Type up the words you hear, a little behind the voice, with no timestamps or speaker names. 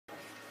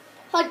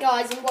Hi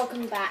guys and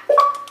welcome back.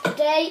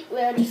 Today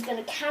we're just going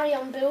to carry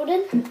on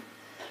building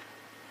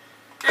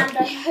and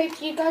I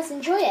hope you guys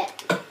enjoy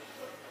it.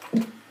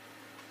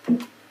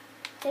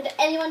 Did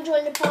anyone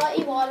join the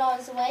party while I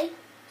was away?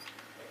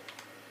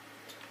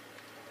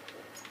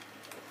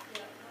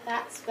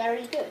 That's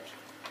very good.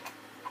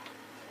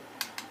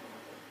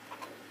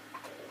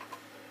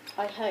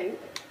 I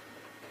hope.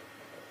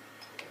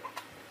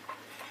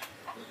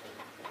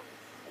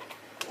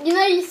 You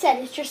know you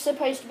said it's just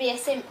supposed to be a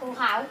simple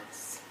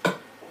house.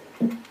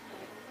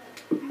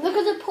 Look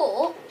at the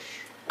porch.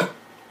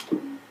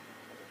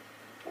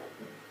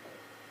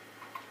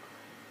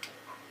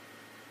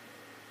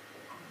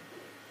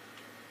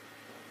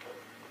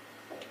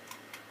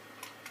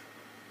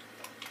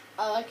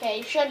 Oh,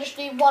 okay. Should I just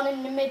do one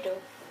in the middle?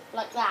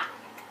 Like that?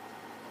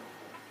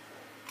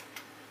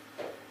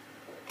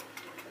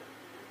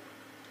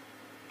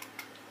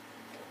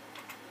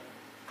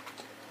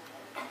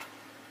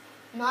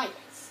 Nice.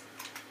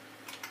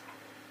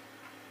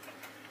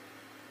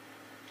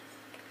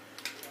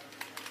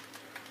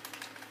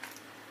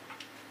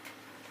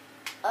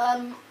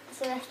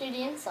 So let's do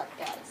the inside,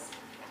 guys.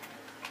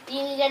 Do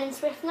you need any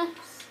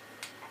swiftness?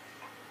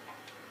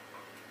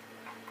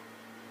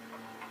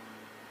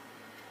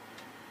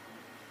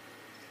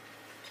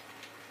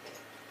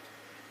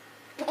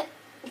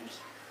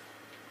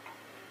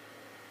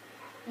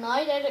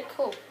 No, they look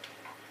cool.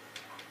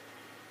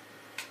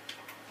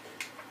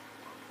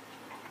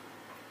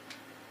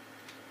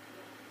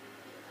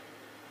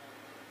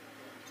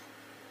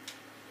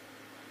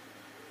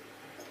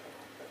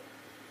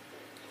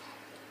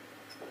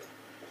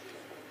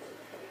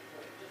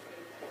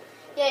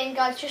 Yeah, and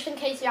guys, just in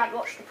case you hadn't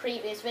watched the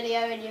previous video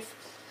and you've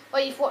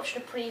watched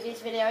the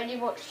previous video and you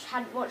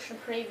hadn't watched the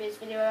previous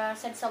video where I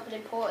said something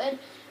important,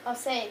 I'll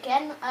say it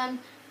again.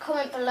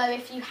 Comment below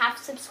if you have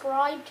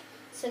subscribed,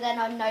 so then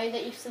I know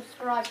that you've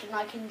subscribed and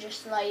I can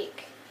just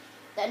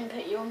then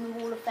put you on the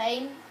Wall of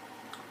Fame.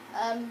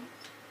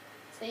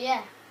 So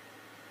yeah.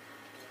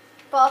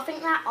 But I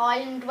think that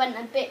island went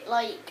a bit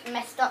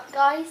messed up,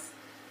 guys.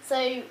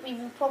 So we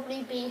will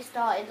probably be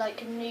starting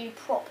a new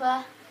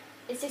proper.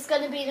 Is this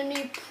going to be the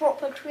new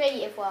proper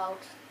creative world?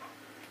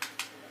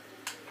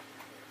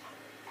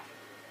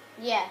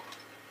 Yeah.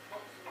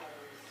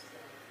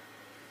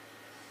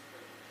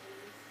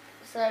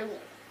 So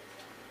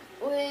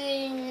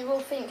we will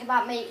think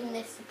about making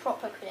this a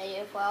proper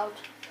creative world.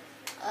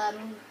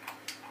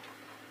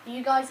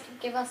 You guys can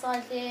give us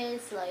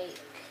ideas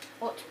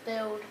what to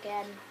build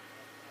again,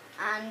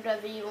 and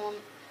whether you want.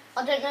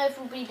 I don't know if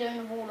we'll be doing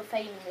a Wall of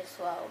Fame in this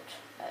world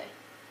though.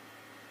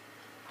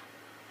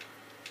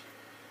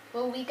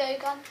 Will we go,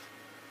 gun?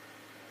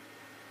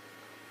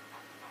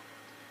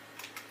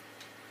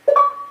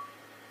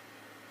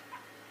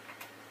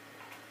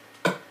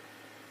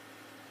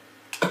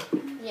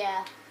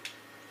 Yeah.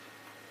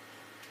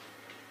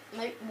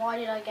 Nope, why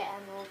did I get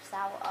emeralds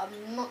out?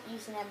 I'm not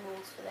using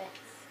emeralds for this.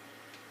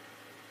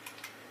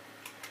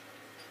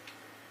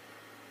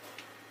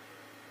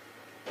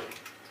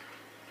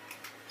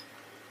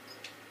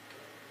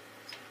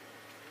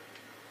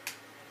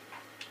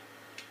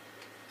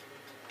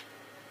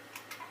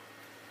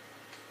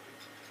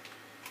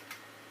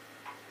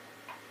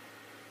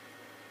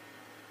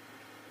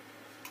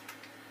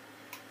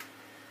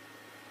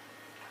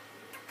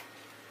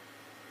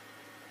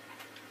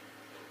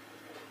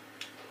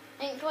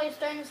 Ink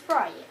glowstone and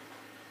spray.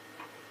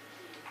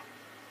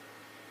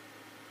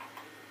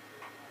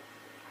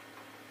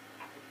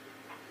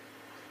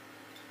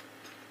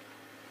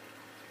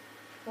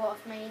 What,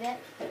 I've made it?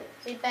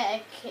 We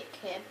better kick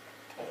him.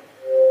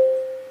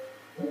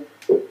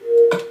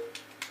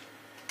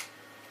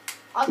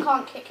 I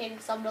can't kick him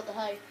because I'm not the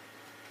hoe.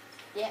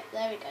 Yep,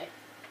 there we go.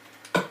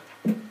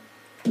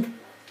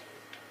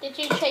 Did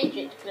you change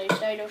it to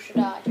glowstone or should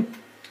I?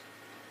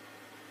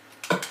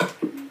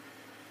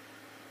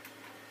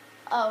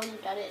 Oh, you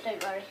done it,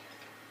 don't worry.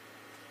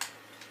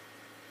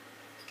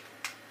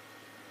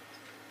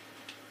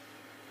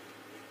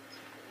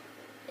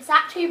 Is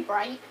that too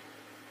bright?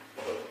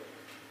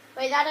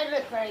 Wait, that don't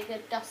look very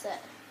good, does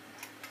it?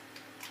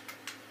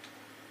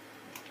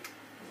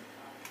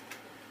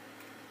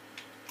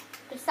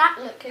 Does that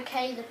look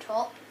okay, the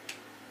top?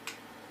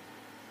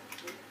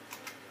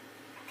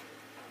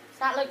 Does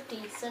that look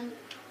decent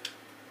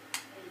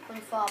from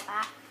far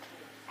back?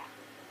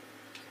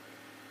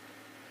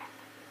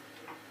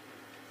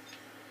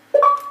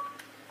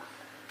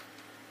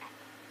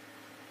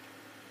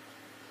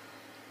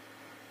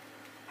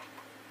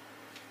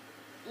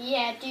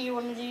 Yeah, do you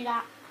want to do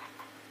that?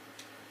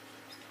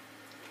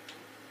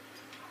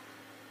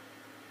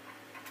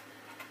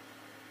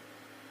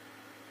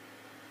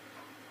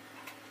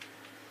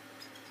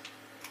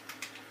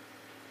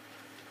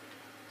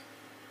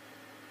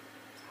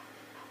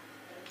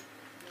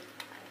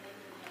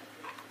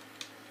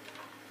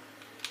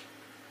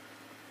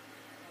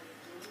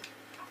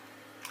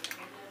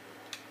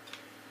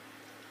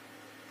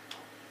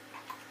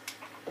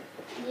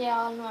 Yeah,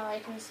 I know, I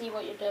can see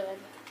what you're doing.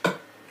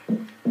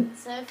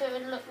 So if it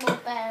would look more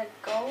better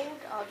gold,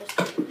 I'll just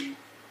do it.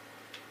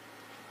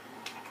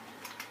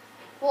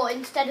 What,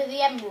 instead of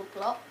the emerald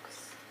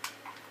blocks?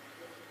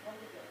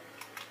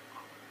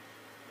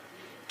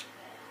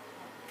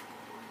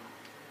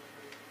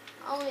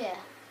 Oh yeah.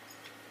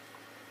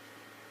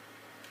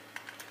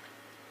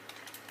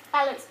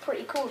 That looks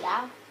pretty cool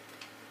now.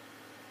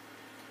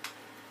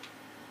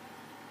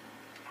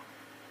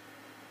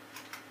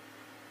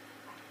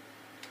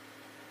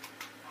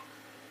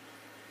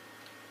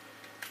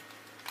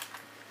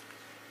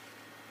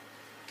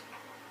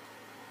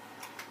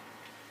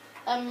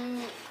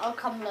 I'll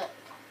come look.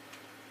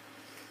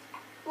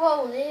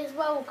 Whoa, this is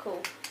well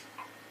cool.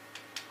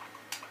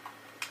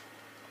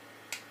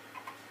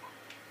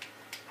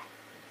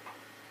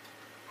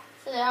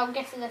 So I'm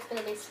guessing there's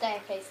going to be a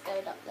staircase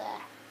going up there.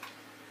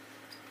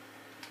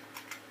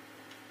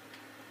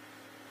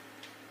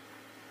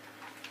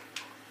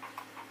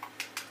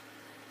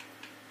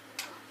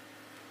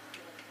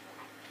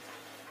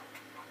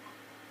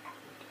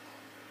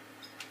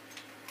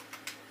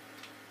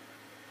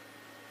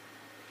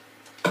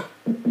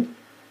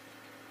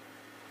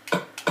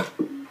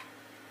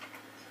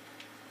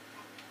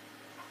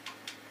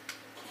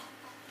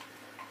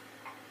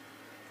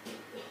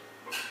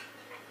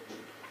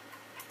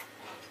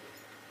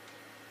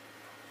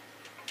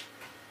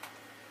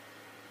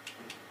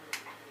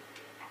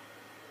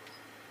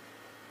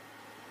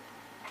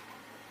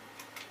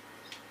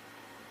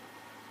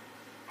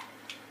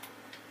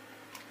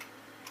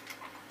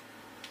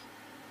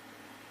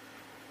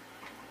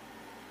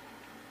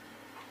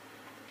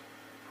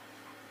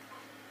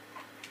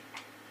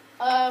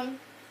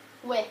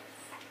 Width.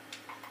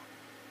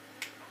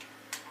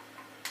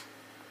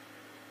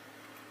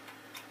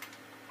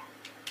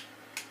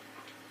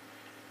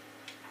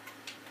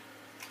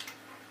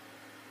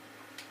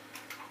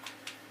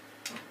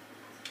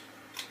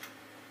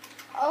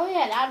 Oh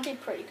yeah, that'd be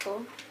pretty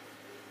cool.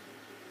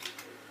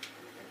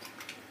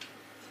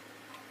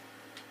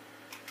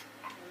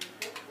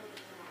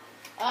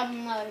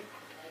 No.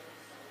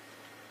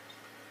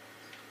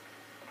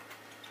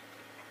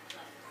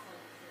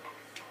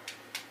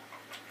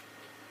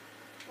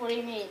 What do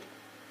you mean?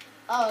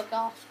 Oh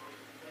gosh.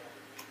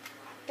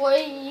 What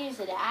are you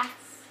using it as?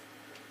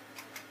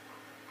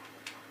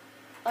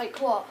 Like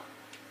what?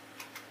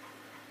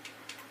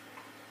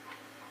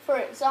 For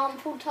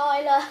example,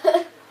 Tyler.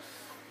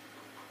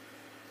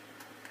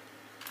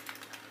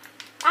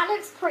 That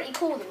looks pretty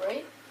cool, the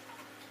roof.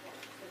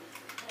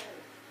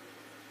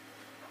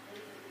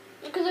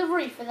 Look at the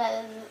roof of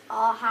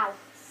our house.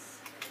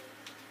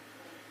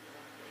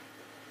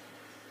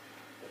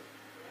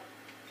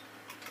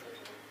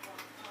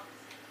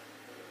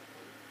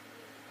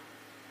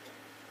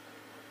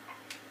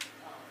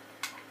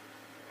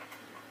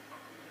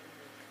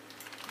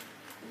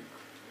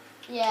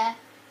 Yeah.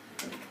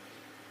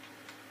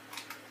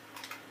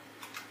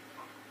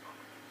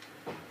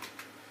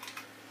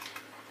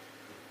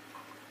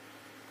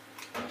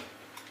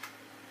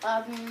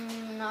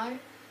 No.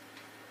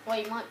 Well,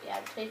 you might be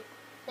able to.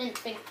 Didn't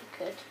think you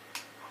could.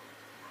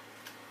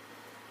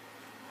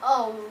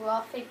 Oh,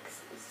 I think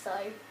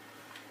so.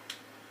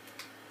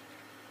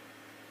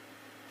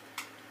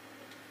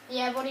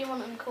 Yeah, what do you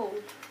want them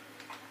called?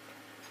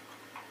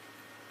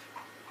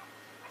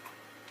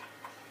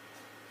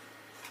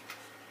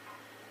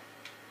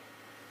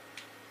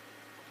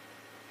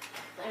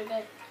 There we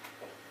go.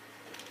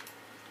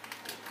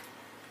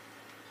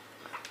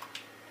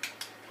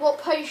 What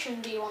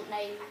potion do you want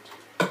named?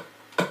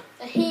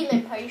 A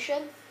healing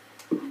potion.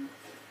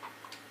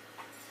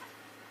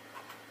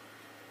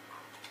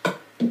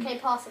 Okay,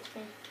 pass it to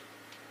me.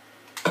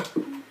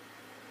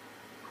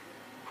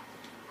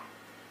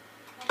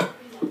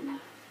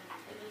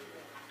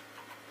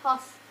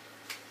 Pass.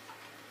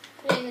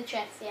 Put it in the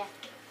chest, yeah.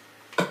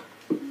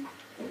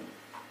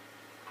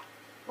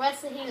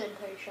 Where's the healing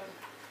potion?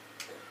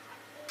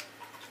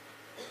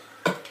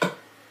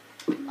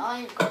 I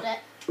ain't got it.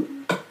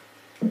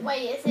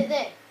 Wait, is it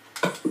this?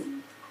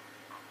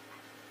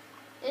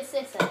 Is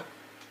this it?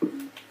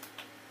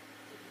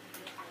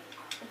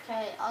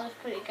 Okay, I'll just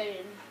quickly go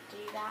and do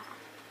that.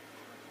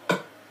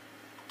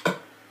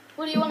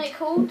 What do you want it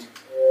called?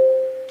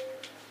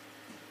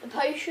 The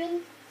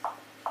potion?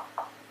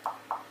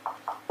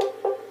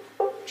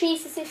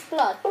 Jesus'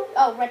 blood.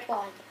 Oh, red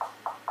wine.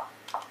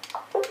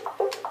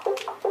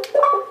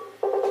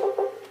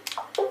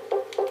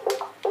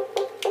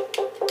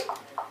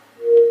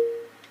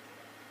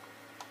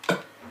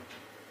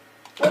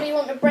 What do you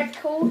want the bread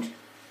called?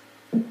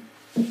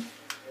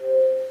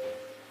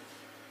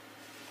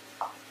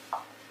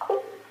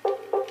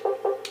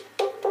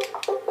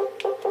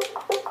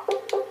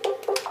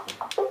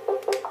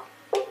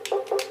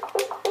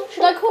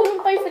 Should I call them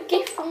both a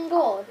gift from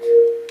God?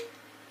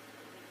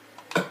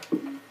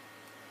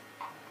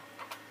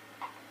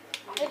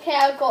 Okay,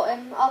 I've got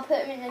him. I'll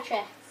put him in the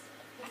chest.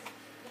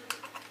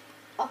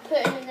 I'll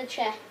put him in the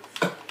chest.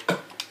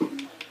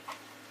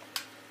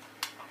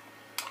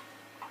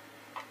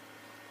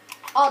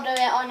 I'll do it.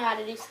 I know how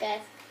to do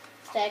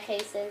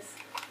staircases.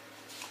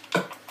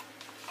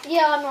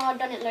 Yeah, I know. I've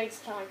done it loads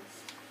of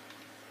times.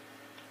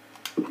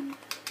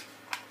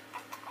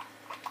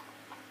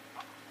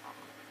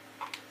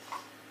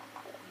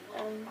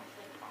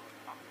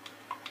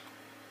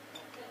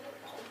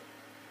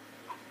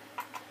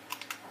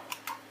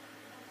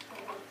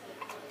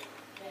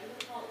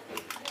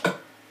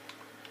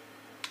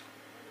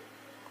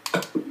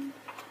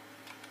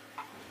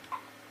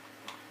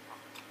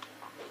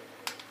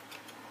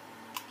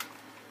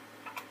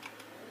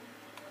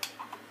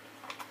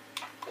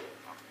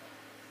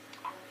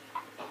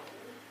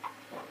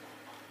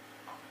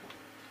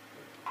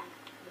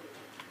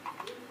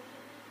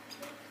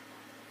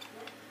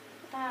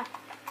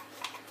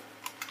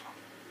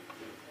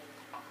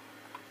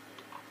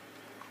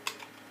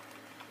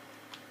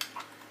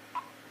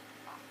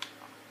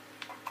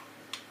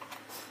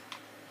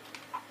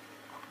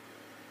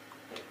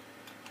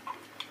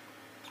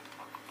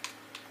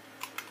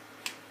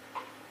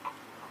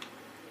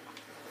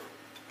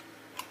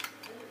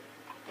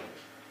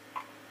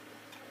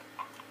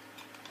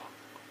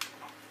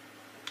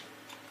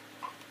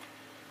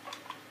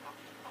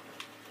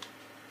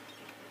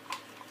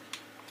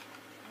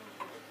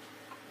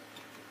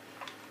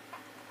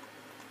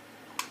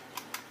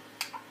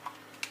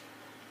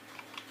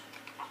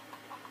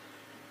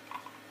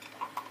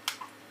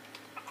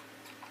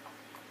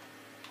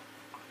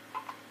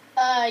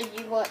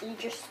 You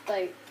just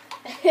spoke.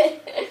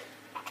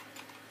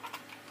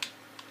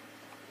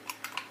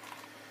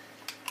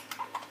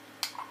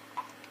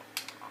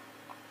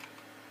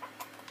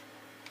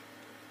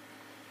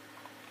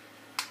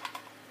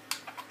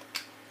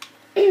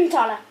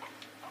 Tyler.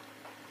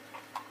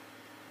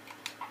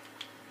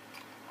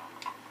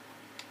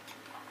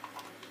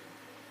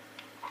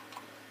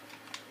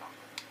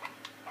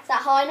 Is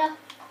that high enough?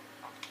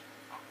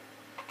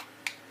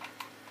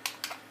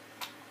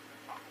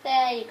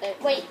 There you go.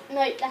 Wait,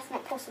 no, that's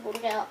not possible to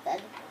get up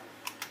then.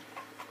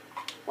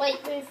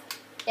 Wait, move.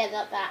 Yeah,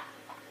 that.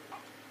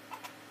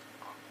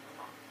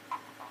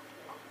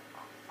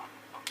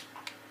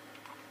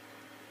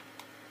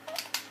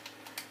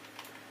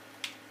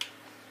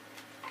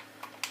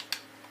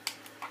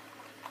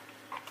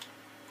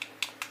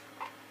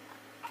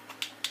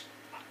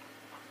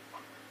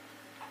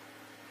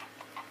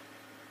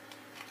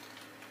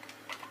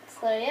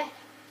 So yeah,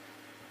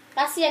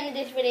 that's the end of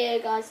this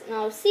video, guys, and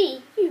I'll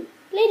see you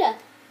later.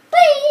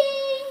 Bye!